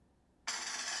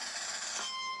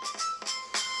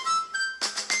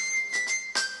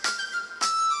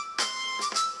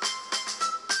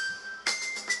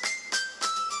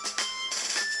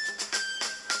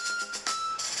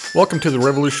Welcome to the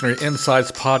Revolutionary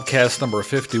Insights Podcast number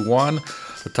 51.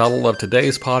 The title of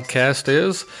today's podcast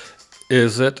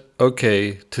Is It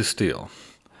Okay to Steal?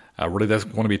 Really, that's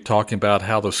going to be talking about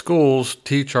how the schools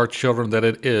teach our children that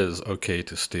it is okay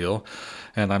to steal.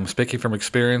 And I'm speaking from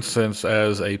experience since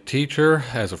as a teacher,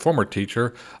 as a former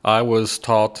teacher, I was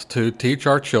taught to teach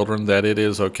our children that it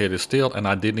is okay to steal, and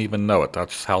I didn't even know it.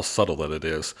 That's how subtle that it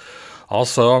is.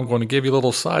 Also, I'm going to give you a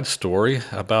little side story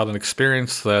about an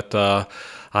experience that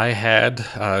I had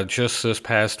just this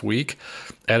past week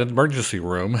at an emergency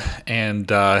room,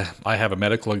 and I have a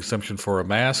medical exemption for a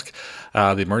mask.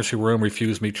 The emergency room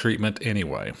refused me treatment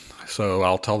anyway. So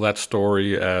I'll tell that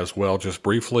story as well just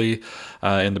briefly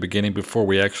in the beginning before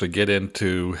we actually get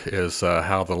into is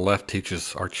how the left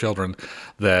teaches our children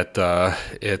that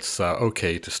it's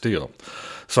okay to steal.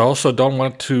 So I also don't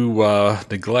want to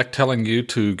neglect telling you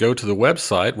to go to the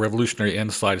website,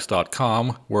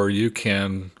 revolutionaryinsights.com, where you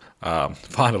can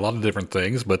find a lot of different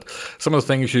things, but some of the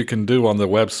things you can do on the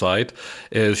website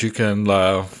is you can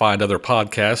find other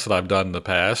podcasts that I've done in the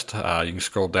past. You can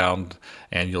scroll down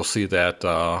and you'll see that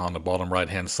on the bottom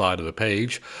right-hand side of the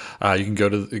page. You can go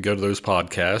to those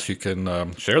podcasts. You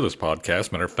can share this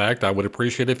podcast. Matter of fact, I would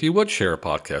appreciate if you would share a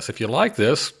podcast. If you like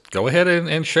this, go ahead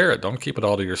and share it. Don't keep it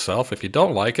all to yourself. If you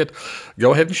don't like it,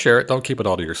 go ahead and share it. Don't keep it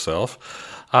all to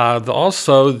yourself. You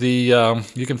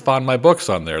can find my books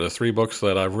on there, the 3 books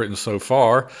that I've written so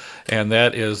far, and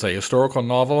that is a historical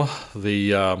novel,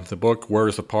 the book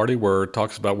Where's the Party, where it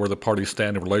talks about where the parties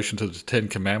stand in relation to the 10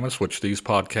 Commandments, which this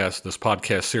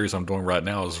podcast series I'm doing right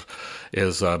now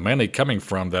is mainly coming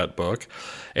from that book.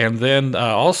 And then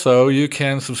also you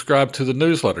can subscribe to the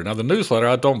newsletter. Now the newsletter,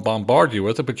 I don't bombard you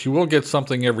with it, but you will get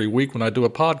something every week when I do a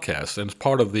podcast, and it's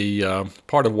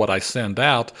part of what I send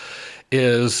out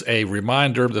is a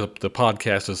reminder that the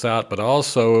podcast is out, but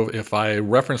also if I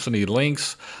reference any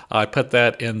links, I put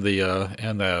that in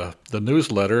the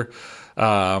newsletter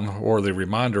or the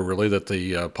reminder really that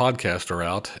the podcasts are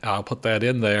out. I'll put that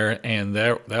in there, and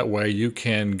that way you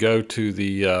can go to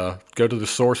the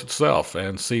source itself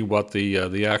and see what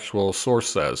the actual source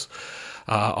says.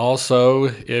 Also,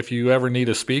 if you ever need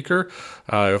a speaker,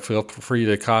 feel free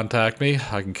to contact me.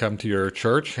 I can come to your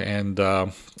church, and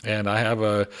I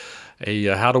have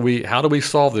how do we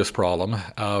solve this problem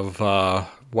of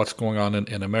what's going on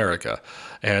in America?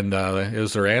 And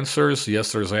is there answers?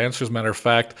 Yes, there's answers. Matter of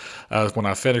fact, when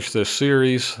I finish this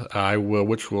series,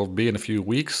 which will be in a few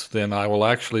weeks, then I will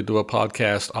actually do a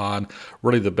podcast on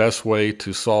really the best way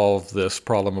to solve this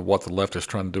problem of what the left is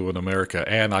trying to do in America.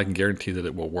 And I can guarantee that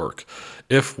it will work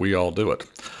if we all do it.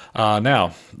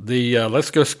 Now,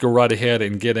 let's just go right ahead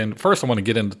and get in. First, I want to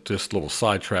get into this little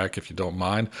sidetrack, if you don't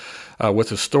mind, with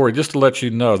the story, just to let you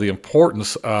know the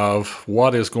importance of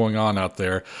what is going on out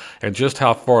there and just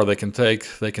how far they can take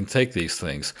these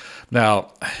things.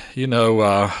 Now,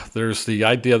 there's the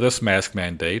idea of this mask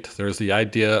mandate. There's the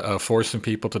idea of forcing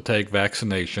people to take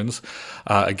vaccinations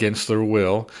against their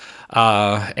will.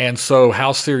 And so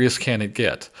how serious can it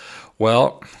get?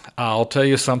 Well, I'll tell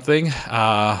you something.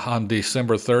 On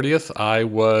December 30th,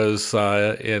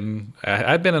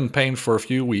 I'd been in pain for a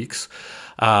few weeks.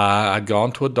 I'd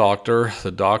gone to a doctor.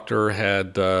 The doctor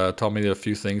had told me a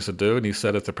few things to do, and he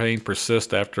said if the pain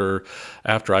persists after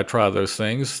I try those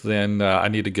things, then I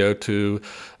need to go to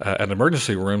an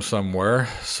emergency room somewhere,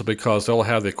 because they'll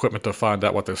have the equipment to find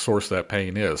out what the source of that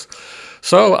pain is.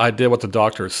 So I did what the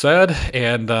doctor said,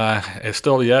 and it's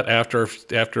still yet after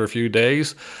a few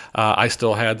days, I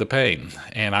still had the pain.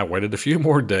 And I waited a few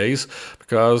more days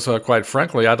because, quite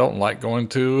frankly, I don't like going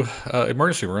to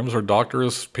emergency rooms or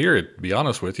doctors, period, to be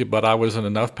honest with you. But I was in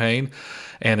enough pain,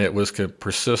 and it was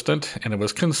persistent, and it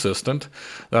was consistent,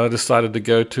 that I decided to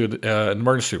go to an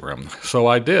emergency room. So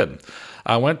I did.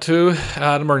 I went to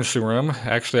an emergency room.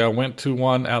 Actually, I went to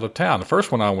one out of town. The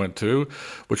first one I went to,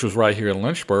 which was right here in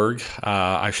Lynchburg,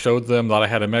 I showed them that I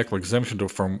had a medical exemption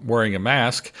from wearing a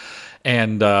mask.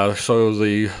 And so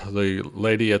the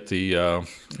lady at the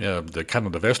kind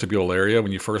of the vestibule area,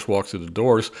 when you first walk through the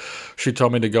doors, she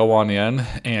told me to go on in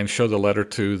and show the letter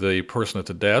to the person at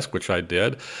the desk, which I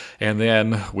did. And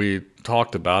then we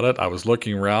talked about it. I was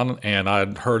looking around, and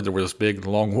I'd heard there was big,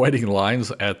 long waiting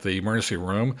lines at the emergency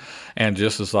room. And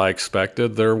just as I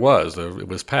expected, it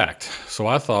was packed. So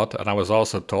I thought, and I was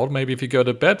also told, maybe if you go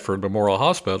to Bedford Memorial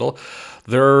Hospital,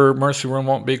 their emergency room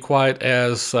won't be quite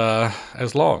as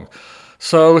long.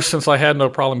 So, since I had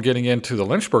no problem getting into the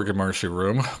Lynchburg emergency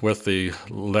room with the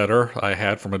letter I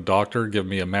had from a doctor giving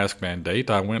me a mask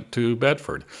mandate, I went to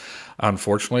Bedford.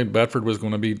 Unfortunately, Bedford was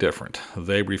going to be different.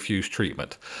 They refused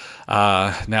treatment.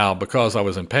 Now, because I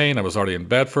was in pain, I was already in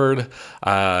Bedford,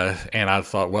 and I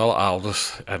thought, well,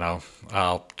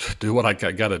 I'll do what I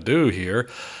got to do here.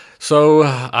 So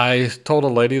I told a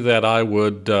lady that I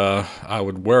would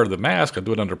wear the mask. I'd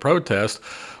do it under protest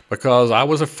because I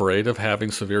was afraid of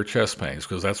having severe chest pains,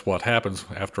 because that's what happens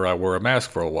after I wear a mask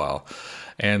for a while.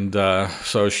 And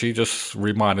so she just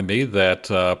reminded me that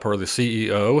per the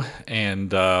CEO and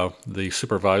the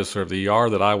supervisor of the ER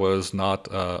that I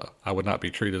would not be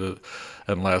treated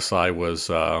unless I was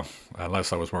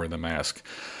wearing the mask.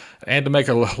 And to make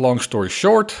a long story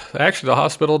short, actually the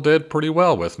hospital did pretty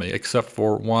well with me, except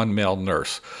for one male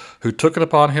nurse who took it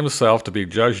upon himself to be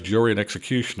judge, jury, and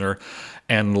executioner.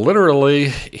 And literally,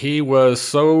 he was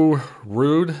so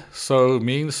rude, so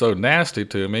mean, so nasty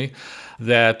to me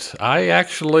that I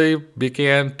actually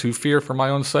began to fear for my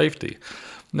own safety.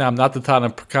 Now, I'm not the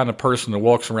kind of person that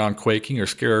walks around quaking or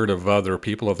scared of other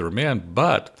people, other men,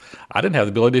 but I didn't have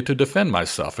the ability to defend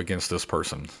myself against this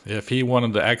person. If he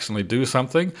wanted to accidentally do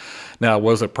something, now,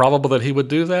 was it probable that he would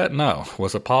do that? No.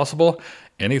 Was it possible?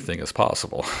 Anything is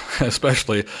possible,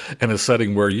 especially in a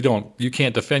setting where you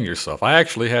can't defend yourself. I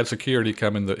actually had security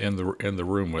come in the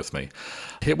room with me.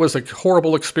 It was a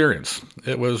horrible experience.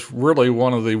 It was really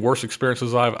one of the worst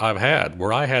experiences I've had,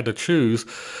 where I had to choose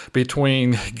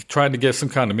between trying to get some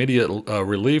kind of immediate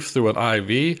relief through an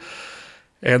IV,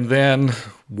 and then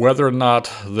whether or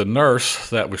not the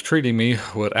nurse that was treating me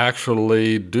would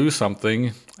actually do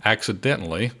something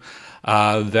accidentally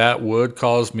that would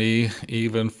cause me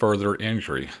even further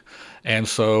injury. And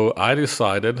so I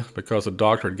decided, because the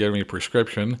doctor had given me a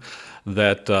prescription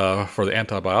that for the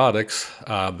antibiotics,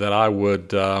 that I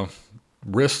would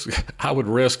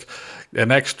risk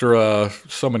an extra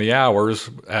so many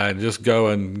hours and just go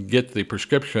and get the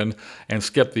prescription and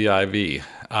skip the IV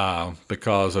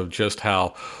because of just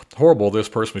how horrible this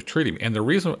person was treating me. And the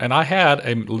reason, and I had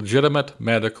a legitimate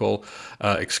medical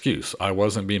excuse. I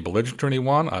wasn't being belligerent to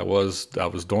anyone. I was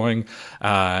doing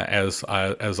as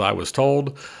I was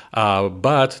told,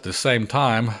 but at the same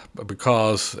time,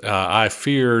 because I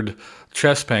feared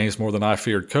chest pains more than I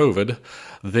feared COVID,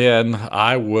 then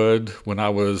I would, when I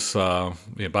was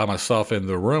by myself in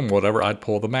the room, whatever, I'd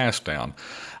pull the mask down.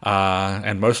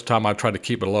 And most of the time I tried to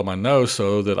keep it below my nose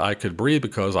so that I could breathe,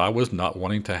 because I was not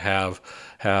wanting to have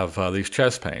these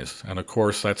chest pains. And of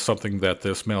course, that's something that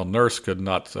this male nurse would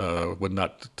not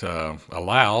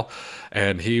allow.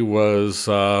 And he was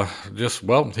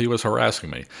he was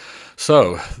harassing me.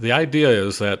 So the idea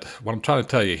is that what I'm trying to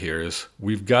tell you here is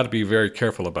we've got to be very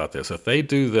careful about this. If they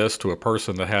do this to a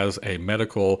person that has a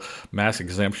medical mask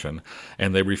exemption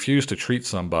and they refuse to treat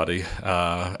somebody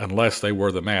unless they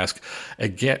wear the mask,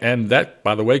 again, and that,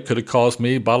 by the way, could have caused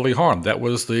me bodily harm. That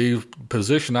was the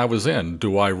position I was in.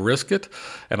 Do I risk it?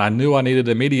 And I knew I needed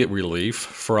immediate relief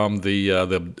from the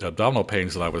abdominal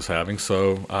pains that I was having,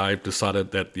 so I decided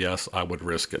that, yes, I would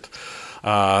risk it.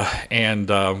 And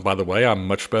by the way, I'm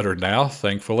much better now,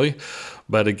 thankfully.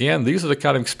 But again, these are the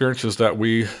kind of experiences that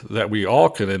we all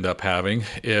could end up having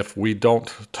if we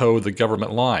don't toe the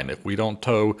government line, if we don't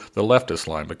toe the leftist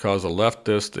line, because the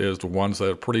leftist is the ones that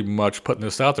are pretty much putting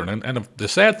this out there. And the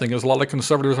sad thing is a lot of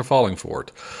conservatives are falling for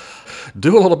it.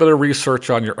 Do a little bit of research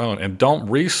on your own, and don't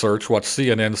research what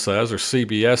CNN says or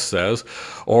CBS says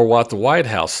or what the White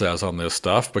House says on this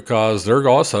stuff, because they're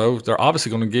obviously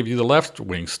going to give you the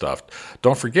left-wing stuff.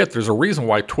 Don't forget, there's a reason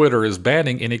why Twitter is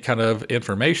banning any kind of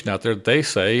information out there that they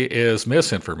say is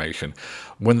misinformation,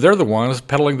 when they're the ones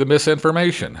peddling the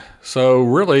misinformation. So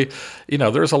really,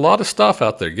 there's a lot of stuff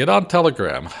out there. Get on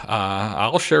Telegram.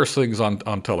 I'll share things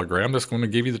on Telegram that's going to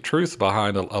give you the truth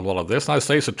behind a lot of this. And I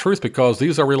say it's the truth because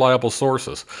these are reliable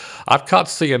sources. I've caught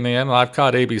CNN, and I've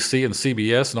caught ABC and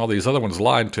CBS and all these other ones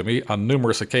lying to me on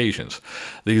numerous occasions.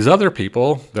 These other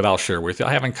people that I'll share with you,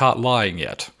 I haven't caught lying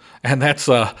yet. And that's,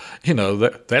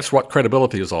 that's what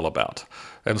credibility is all about.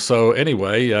 And so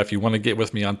anyway, if you want to get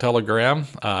with me on Telegram,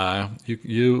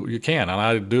 you can. And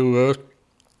I do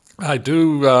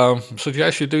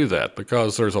suggest you do that,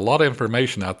 because there's a lot of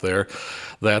information out there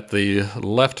that the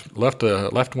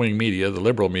left-wing media, the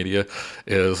liberal media,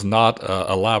 is not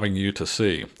allowing you to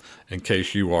see, in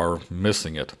case you are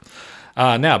missing it.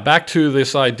 Now, back to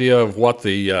this idea of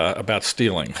about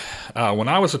stealing. When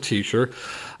I was a teacher,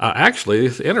 Actually,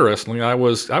 interestingly, I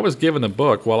was given a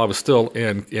book while I was still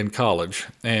in college,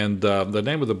 and the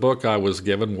name of the book I was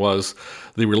given was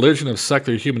 "The Religion of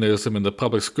Secular Humanism in the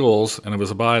Public Schools," and it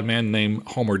was by a man named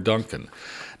Homer Duncan.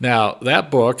 Now,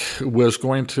 that book was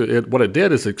what it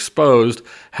did is exposed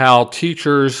how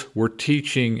teachers were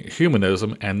teaching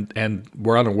humanism and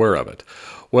were unaware of it.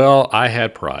 Well, I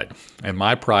had pride, and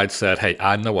my pride said, hey,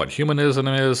 I know what humanism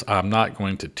is. I'm not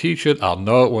going to teach it. I'll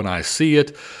know it when I see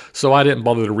it. So I didn't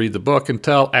bother to read the book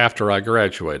until after I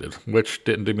graduated, which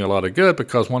didn't do me a lot of good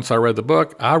because once I read the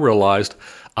book, I realized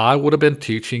I would have been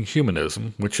teaching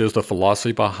humanism, which is the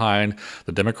philosophy behind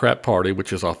the Democrat Party,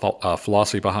 which is a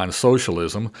philosophy behind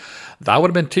socialism. I would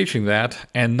have been teaching that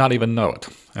and not even know it.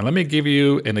 And let me give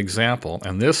you an example,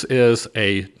 and this is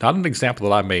not an example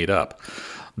that I made up.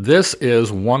 This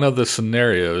is one of the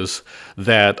scenarios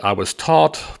that I was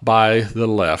taught by the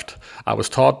left. I was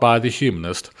taught by the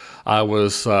humanist. I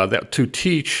was to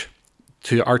teach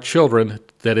to our children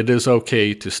that it is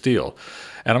okay to steal.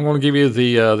 And I'm going to give you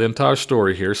the entire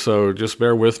story here, so just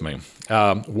bear with me.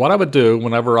 What I would do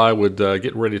whenever I would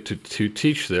get ready to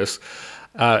teach this,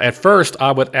 at first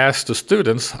I would ask the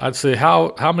students, I'd say,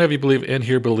 how many of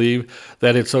you believe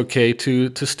that it's okay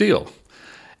to steal?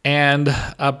 And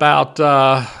about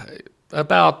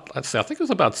let's see, I think it was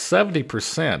about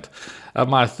 70% of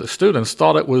my students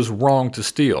thought it was wrong to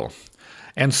steal.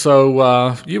 And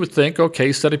so you would think, okay,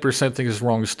 70% think it's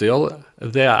wrong to steal.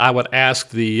 Then I would ask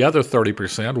the other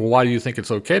 30%, well, why do you think it's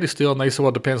okay to steal? And they said, well,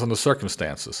 it depends on the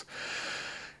circumstances.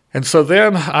 And so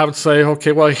then I would say,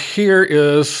 okay, well, here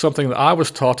is something that I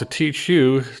was taught to teach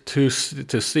you to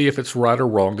see if it's right or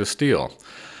wrong to steal.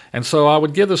 And so I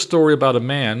would give the story about a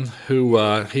man who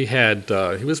he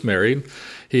was married,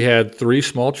 he had 3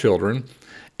 small children,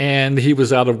 and he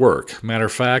was out of work. Matter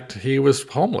of fact, he was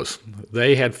homeless.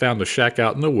 They had found a shack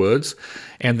out in the woods,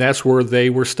 and that's where they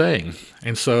were staying.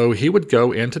 And so he would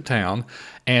go into town,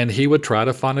 and he would try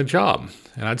to find a job.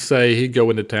 And I'd say he'd go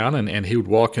into town, and he would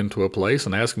walk into a place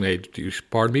and ask me, hey,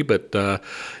 pardon me, but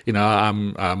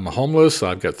I'm homeless.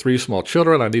 I've got 3 small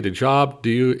children. I need a job. Do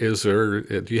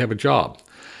you have a job?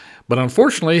 But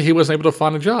unfortunately, he wasn't able to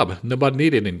find a job. Nobody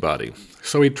needed anybody.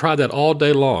 So he tried that all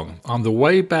day long. On the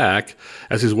way back,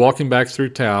 as he's walking back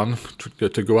through town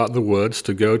to go out in the woods,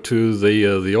 to go to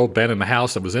the old abandoned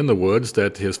house that was in the woods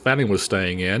that his family was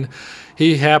staying in,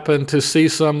 he happened to see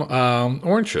some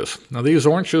oranges. Now, these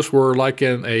oranges were like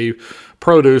in a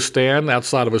produce stand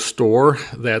outside of a store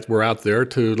that were out there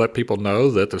to let people know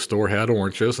that the store had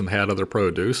oranges and had other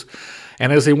produce.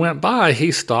 And as he went by,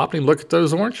 he stopped and looked at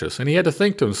those oranges, and he had to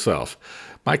think to himself,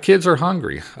 my kids are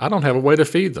hungry. I don't have a way to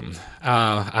feed them.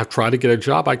 I've tried to get a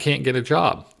job. I can't get a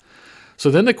job. So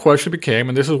then the question became,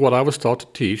 and this is what I was taught to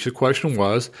teach, the question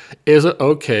was, is it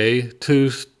okay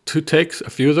to take a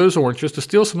few of those oranges, to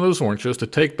steal some of those oranges, to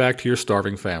take back to your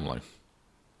starving family?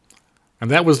 And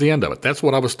that was the end of it. That's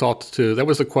what I was taught to, that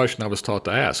was the question I was taught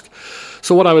to ask.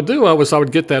 So what I would do I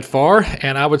would get that far,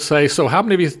 and I would say, so how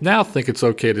many of you now think it's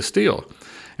okay to steal?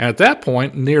 And at that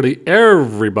point, nearly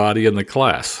everybody in the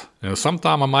class,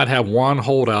 sometime I might have one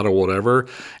holdout or whatever,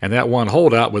 and that one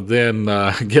holdout would then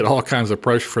get all kinds of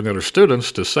pressure from the other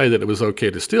students to say that it was okay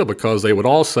to steal, because they would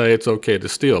all say it's okay to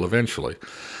steal eventually.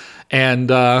 And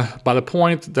by the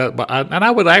point that,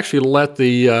 I would actually let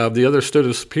the other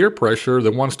students peer pressure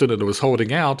the one student that was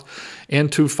holding out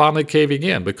into finally caving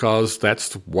in, because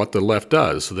that's what the left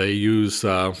does. They use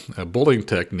bullying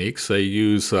techniques. They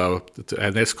use, and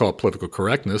that's called political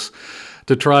correctness,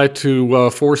 to try to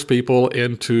force people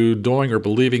into doing or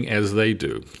believing as they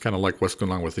do. Kind of like what's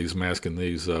going on with these masks and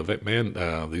these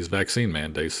vaccine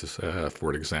mandates,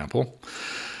 for example.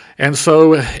 And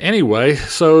so anyway,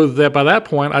 so that by that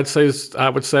point, I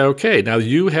would say, okay, now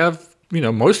you have,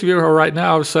 most of you right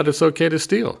now have said it's okay to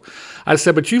steal. I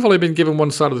said, but you've only been given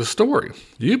one side of the story.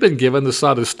 You've been given the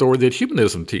side of the story that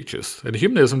humanism teaches. And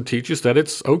humanism teaches that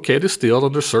it's okay to steal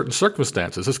under certain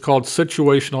circumstances. It's called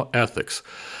situational ethics.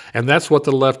 And that's what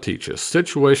the left teaches,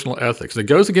 situational ethics. It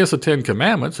goes against the 10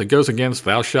 Commandments. It goes against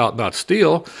thou shalt not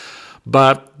steal.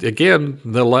 But again,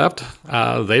 the left,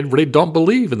 they really don't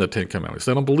believe in the 10 Commandments.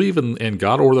 They don't believe in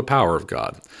God or the power of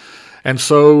God. And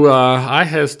so I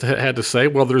had to say,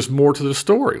 well, there's more to the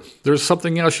story. There's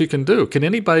something else you can do. Can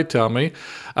anybody tell me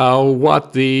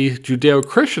what the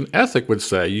Judeo-Christian ethic would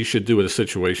say you should do in a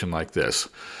situation like this?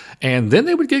 And then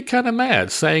they would get kind of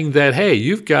mad, saying that, hey,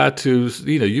 you've got to,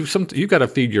 you've got to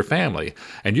feed your family,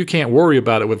 and you can't worry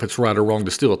about it if it's right or wrong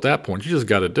to steal at that point. You just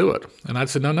got to do it. And I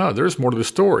said, no, there's more to the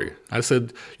story. I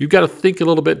said, you've got to think a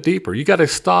little bit deeper. You got to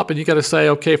stop and you got to say,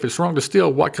 okay, if it's wrong to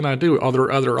steal, what can I do? Are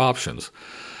there other options?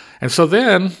 And so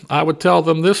then I would tell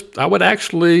them this, I would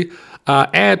actually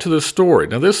add to the story.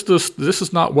 Now, this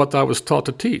is not what I was taught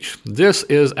to teach. This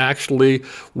is actually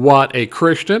what a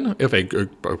Christian, if a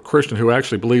Christian who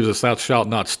actually believes that thou shalt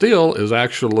not steal is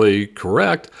actually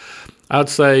correct, I'd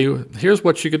say, here's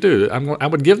what you could do. I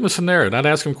would give them a scenario, and I'd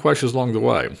ask them questions along the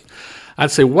way.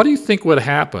 I'd say, what do you think would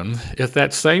happen if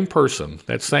that same person,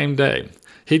 that same day,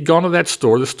 he'd gone to that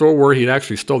store, the store where he'd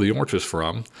actually stole the oranges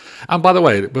from. And by the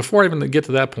way, before I even get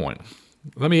to that point,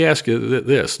 let me ask you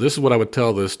this. This is what I would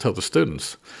tell the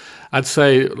students. I'd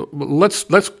say,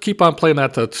 let's keep on playing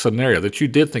out that scenario that you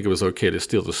did think it was okay to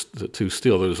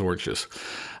steal those oranges.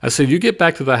 I said, you get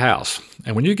back to the house,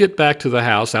 and when you get back to the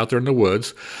house out there in the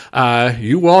woods,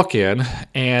 you walk in,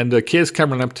 and the kids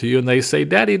coming up to you, and they say,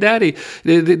 "Daddy,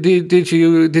 did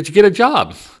you get a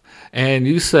job?" And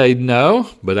you say, "No,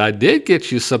 but I did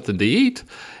get you something to eat."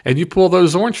 And you pull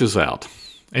those oranges out,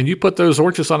 and you put those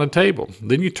oranges on a table.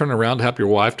 Then you turn around to help your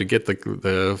wife to get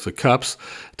the cups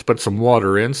to put some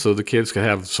water in so the kids can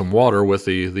have some water with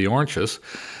the oranges.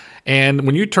 And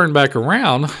when you turn back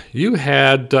around, you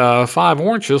had 5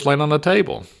 oranges laying on the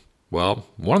table. Well,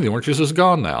 one of the oranges is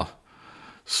gone now.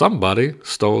 Somebody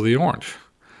stole the orange.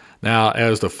 Now,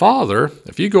 as the father,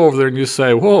 if you go over there and you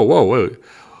say, whoa,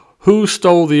 who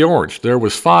stole the orange? There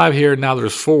was 5 here, now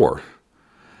there's 4.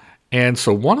 And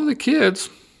so one of the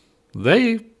kids,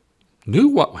 they knew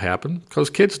what happened, because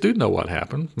kids do know what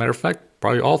happened. Matter of fact,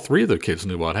 probably all 3 of the kids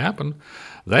knew what happened.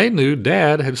 They knew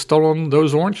Dad had stolen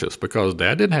those oranges because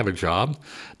Dad didn't have a job.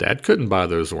 Dad couldn't buy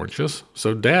those oranges.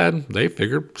 So Dad, they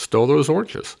figured, stole those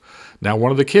oranges. Now one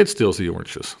of the kids steals the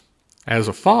oranges. As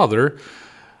a father,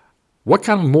 what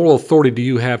kind of moral authority do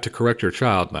you have to correct your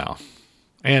child now?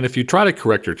 And if you try to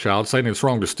correct your child, saying it's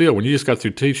wrong to steal, when you just got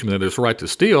through teaching them that it's right to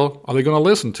steal, are they going to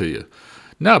listen to you?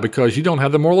 No, because you don't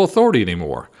have the moral authority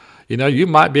anymore. You know, you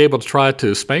might be able to try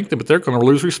to spank them, but they're going to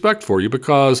lose respect for you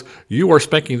because you are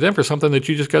spanking them for something that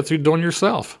you just got through doing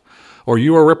yourself. Or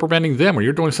you are reprimanding them, or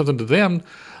you're doing something to them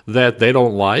that they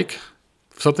don't like,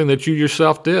 something that you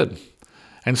yourself did.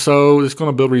 And so it's going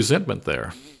to build resentment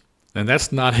there. And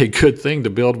that's not a good thing to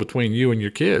build between you and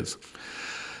your kids.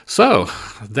 So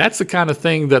that's the kind of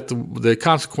thing that the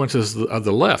consequences of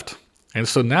the left. And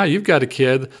so now you've got a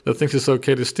kid that thinks it's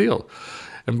okay to steal.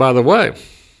 And by the way,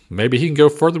 maybe he can go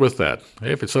further with that.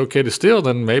 If it's okay to steal,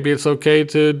 then maybe it's okay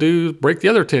to break the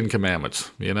other 10 commandments,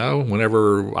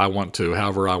 whenever I want to,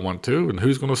 however I want to, and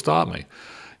who's going to stop me?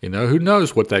 Who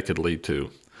knows what that could lead to.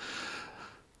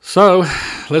 So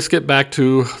let's get back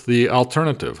to the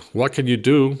alternative. What can you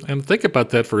do? And think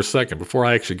about that for a second before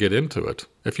I actually get into it.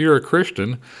 If you're a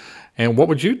Christian, and what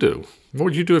would you do? What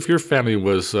would you do if your family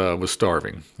was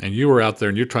starving and you were out there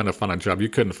and you're trying to find a job, you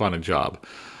couldn't find a job,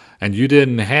 and you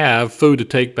didn't have food to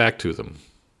take back to them?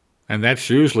 And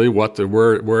that's usually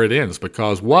where it ends,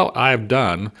 because what I've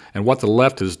done and what the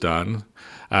left has done,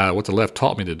 what the left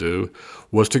taught me to do,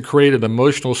 was to create an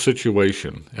emotional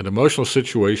situation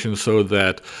so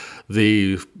that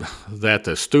the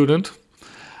student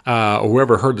or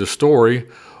whoever heard the story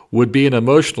would be in an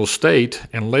emotional state,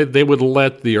 and they would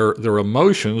let their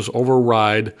emotions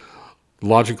override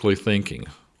logically thinking,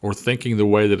 or thinking the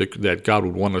way that God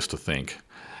would want us to think,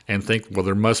 and think, well,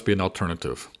 there must be an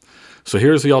alternative. So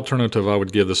here's the alternative I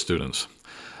would give the students.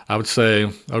 I would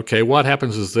say, okay, what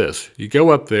happens is this. You go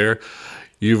up there,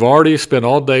 you've already spent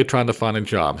all day trying to find a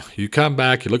job. You come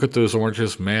back, you look at those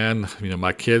oranges, man,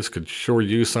 my kids could sure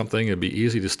use something. It'd be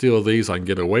easy to steal these. I can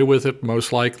get away with it,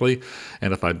 most likely.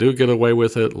 And if I do get away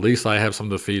with it, at least I have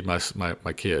something to feed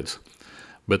my kids.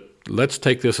 But let's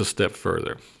take this a step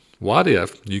further. What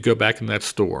if you go back in that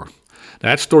store?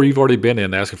 That store you've already been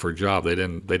in asking for a job. They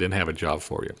didn't have a job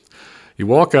for you. You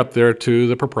walk up there to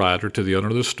the proprietor, to the owner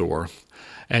of the store,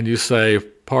 and you say,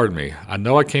 pardon me, I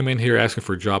know I came in here asking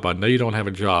for a job. I know you don't have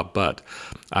a job, but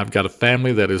I've got a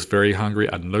family that is very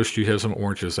hungry. I noticed you have some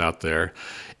oranges out there.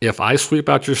 If I sweep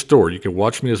out your store, you can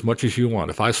watch me as much as you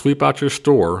want. If I sweep out your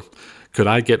store, could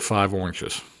I get 5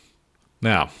 oranges?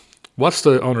 Now, what's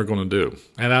the owner going to do?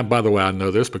 And by the way, I know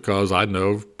this because I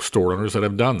know store owners that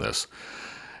have done this.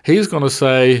 He's going to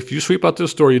say, if you sweep out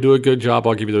this store, you do a good job,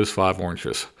 I'll give you those 5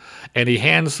 oranges. And he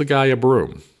hands the guy a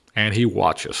broom. And he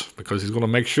watches, because he's going to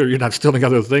make sure you're not stealing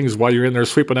other things while you're in there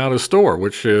sweeping out his store,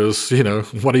 which is,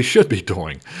 what he should be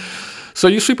doing. So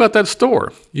you sweep out that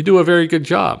store. You do a very good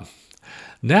job.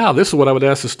 Now, this is what I would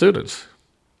ask the students.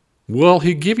 Will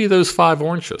he give you those 5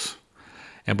 oranges?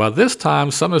 And by this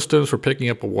time, some of the students were picking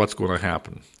up on what's going to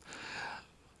happen.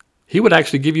 He would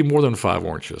actually give you more than 5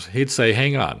 oranges. He'd say,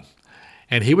 hang on.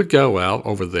 And he would go out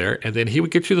over there, and then he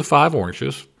would get you the 5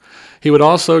 oranges. He would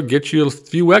also get you a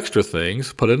few extra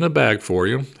things, put it in a bag for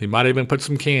you. He might even put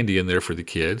some candy in there for the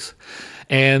kids.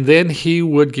 And then he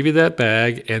would give you that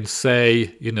bag and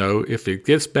say, if it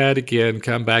gets bad again,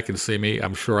 come back and see me.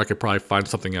 I'm sure I could probably find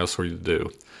something else for you to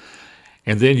do.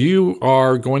 And then you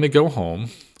are going to go home.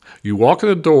 You walk in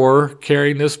the door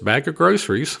carrying this bag of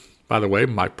groceries. By the way,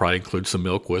 might probably include some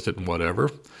milk with it and whatever.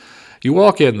 You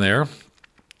walk in there,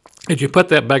 and you put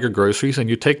that bag of groceries, and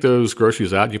you take those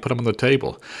groceries out, and you put them on the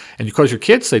table. And because your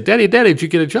kids say, Daddy, did you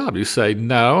get a job? You say,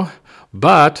 no,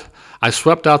 but I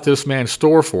swept out this man's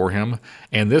store for him,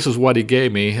 and this is what he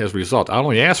gave me as a result. I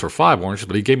only asked for 5 oranges,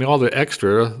 but he gave me all the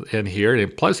extra in here,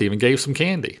 and plus he even gave some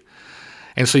candy.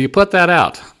 And so you put that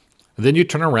out. Then you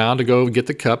turn around to go get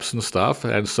the cups and stuff,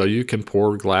 and so you can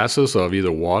pour glasses of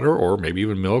either water or maybe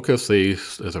even milk if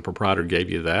the proprietor gave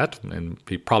you that, and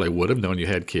he probably would have known you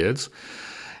had kids.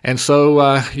 And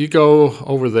so you go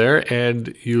over there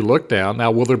and you look down.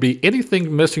 Now, will there be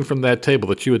anything missing from that table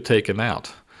that you had taken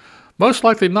out? Most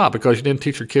likely not, because you didn't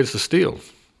teach your kids to steal.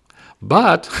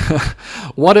 But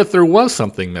what if there was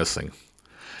something missing?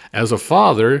 As a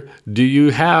father, do you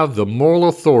have the moral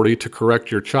authority to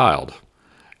correct your child?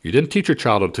 You didn't teach your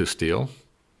child to steal.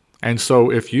 And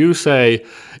so if you say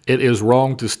it is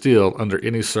wrong to steal under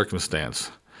any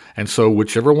circumstance, and so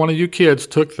whichever one of you kids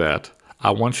took that, I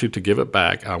want you to give it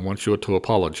back. I want you to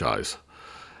apologize.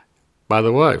 By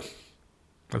the way,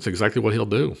 that's exactly what he'll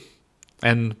do.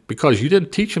 And because you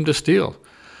didn't teach him to steal.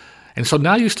 And so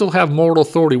now you still have moral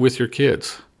authority with your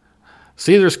kids.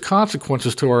 See, there's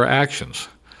consequences to our actions.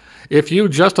 If you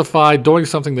justify doing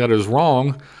something that is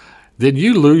wrong, then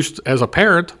you lose, as a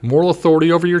parent, moral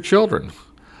authority over your children.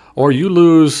 Or you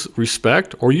lose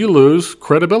respect, or you lose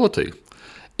credibility.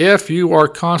 If you are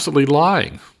constantly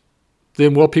lying,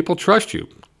 then will people trust you?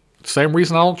 Same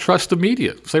reason I don't trust the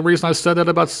media. Same reason I said that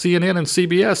about CNN and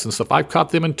CBS and stuff. I've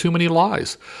caught them in too many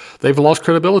lies. They've lost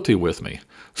credibility with me.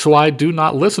 So I do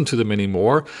not listen to them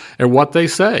anymore and what they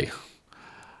say.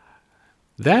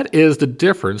 That is the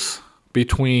difference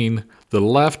between the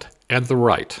left and the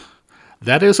right.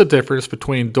 That is the difference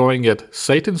between doing it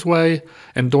Satan's way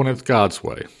and doing it God's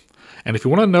way. And if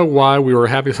you want to know why we were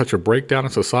having such a breakdown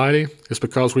in society, it's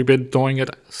because we've been doing it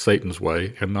Satan's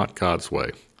way and not God's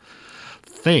way.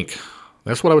 Think.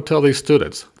 That's what I would tell these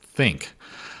students. Think.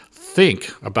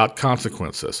 Think about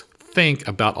consequences. Think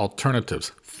about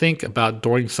alternatives. Think about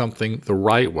doing something the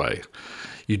right way.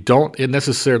 You don't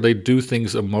necessarily do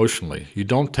things emotionally. You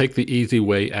don't take the easy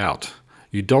way out.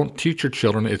 You don't teach your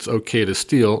children it's okay to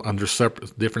steal under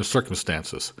different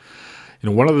circumstances.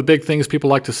 One of the big things people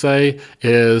like to say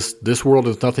is this world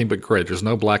is nothing but gray. There's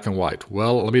no black and white.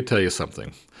 Well, let me tell you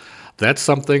something. That's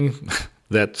something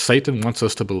that Satan wants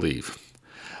us to believe.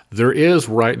 There is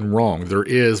right and wrong. There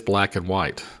is black and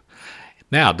white.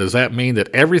 Now, does that mean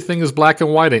that everything is black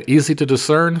and white and easy to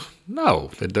discern?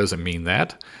 No, it doesn't mean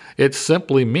that. It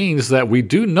simply means that we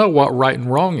do know what right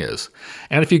and wrong is.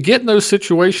 And if you get in those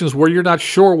situations where you're not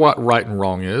sure what right and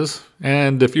wrong is,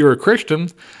 and if you're a Christian,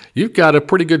 you've got a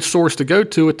pretty good source to go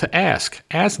to ask.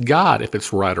 Ask God if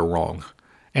it's right or wrong.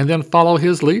 And then follow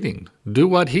his leading. Do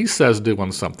what he says do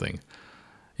on something.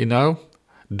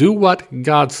 Do what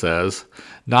God says,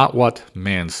 not what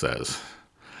man says.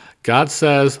 God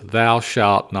says, thou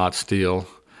shalt not steal.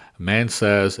 Man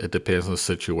says, it depends on the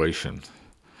situation.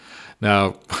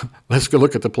 Now, let's go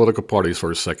look at the political parties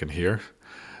for a second here.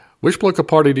 Which political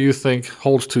party do you think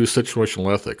holds to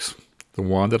situational ethics? The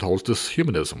one that holds to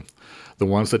humanism. The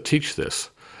ones that teach this.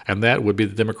 And that would be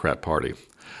the Democrat Party.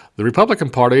 The Republican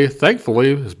Party,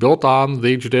 thankfully, is built on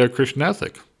the Judeo-Christian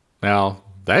ethic. Now,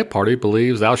 that party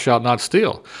believes thou shalt not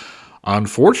steal.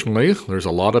 Unfortunately, there's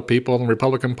a lot of people in the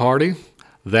Republican Party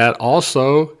that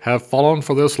also have fallen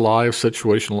for this lie of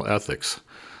situational ethics.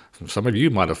 Some of you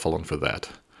might have fallen for that.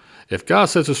 If God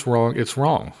says it's wrong, it's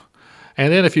wrong.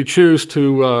 And then if you choose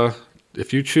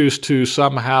to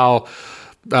somehow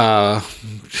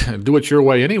do it your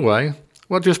way anyway,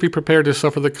 well, just be prepared to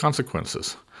suffer the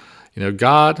consequences.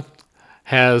 God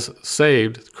has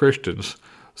saved Christians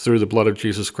through the blood of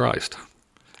Jesus Christ.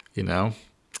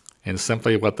 And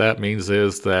simply what that means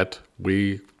is that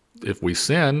if we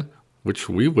sin, which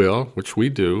we will, which we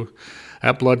do,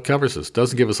 that blood covers us.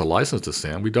 Doesn't give us a license to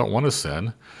sin. We don't want to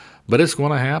sin, but it's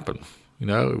going to happen.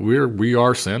 We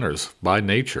are sinners by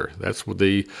nature. That's what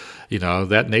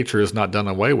that nature is not done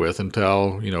away with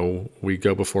until, we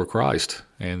go before Christ.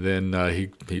 And then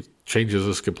he changes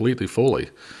us completely, fully.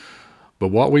 But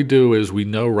what we do is we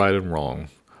know right and wrong.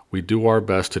 We do our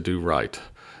best to do right.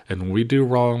 And when we do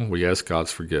wrong, we ask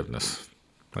God's forgiveness.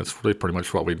 That's really pretty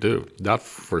much what we do. Not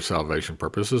for salvation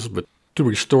purposes, but to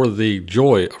restore the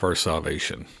joy of our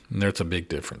salvation. And there's a big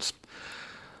difference.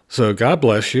 So God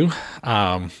bless you.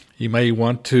 You may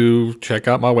want to check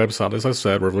out my website, as I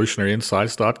said,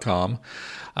 revolutionaryinsights.com.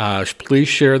 Please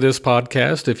share this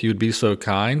podcast if you'd be so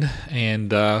kind.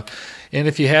 And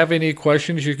if you have any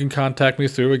questions, you can contact me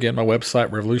through, again, my website,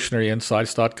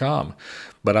 revolutionaryinsights.com.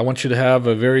 But I want you to have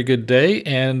a very good day,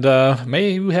 and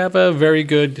may you have a very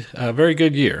good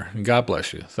year. And God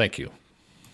bless you. Thank you.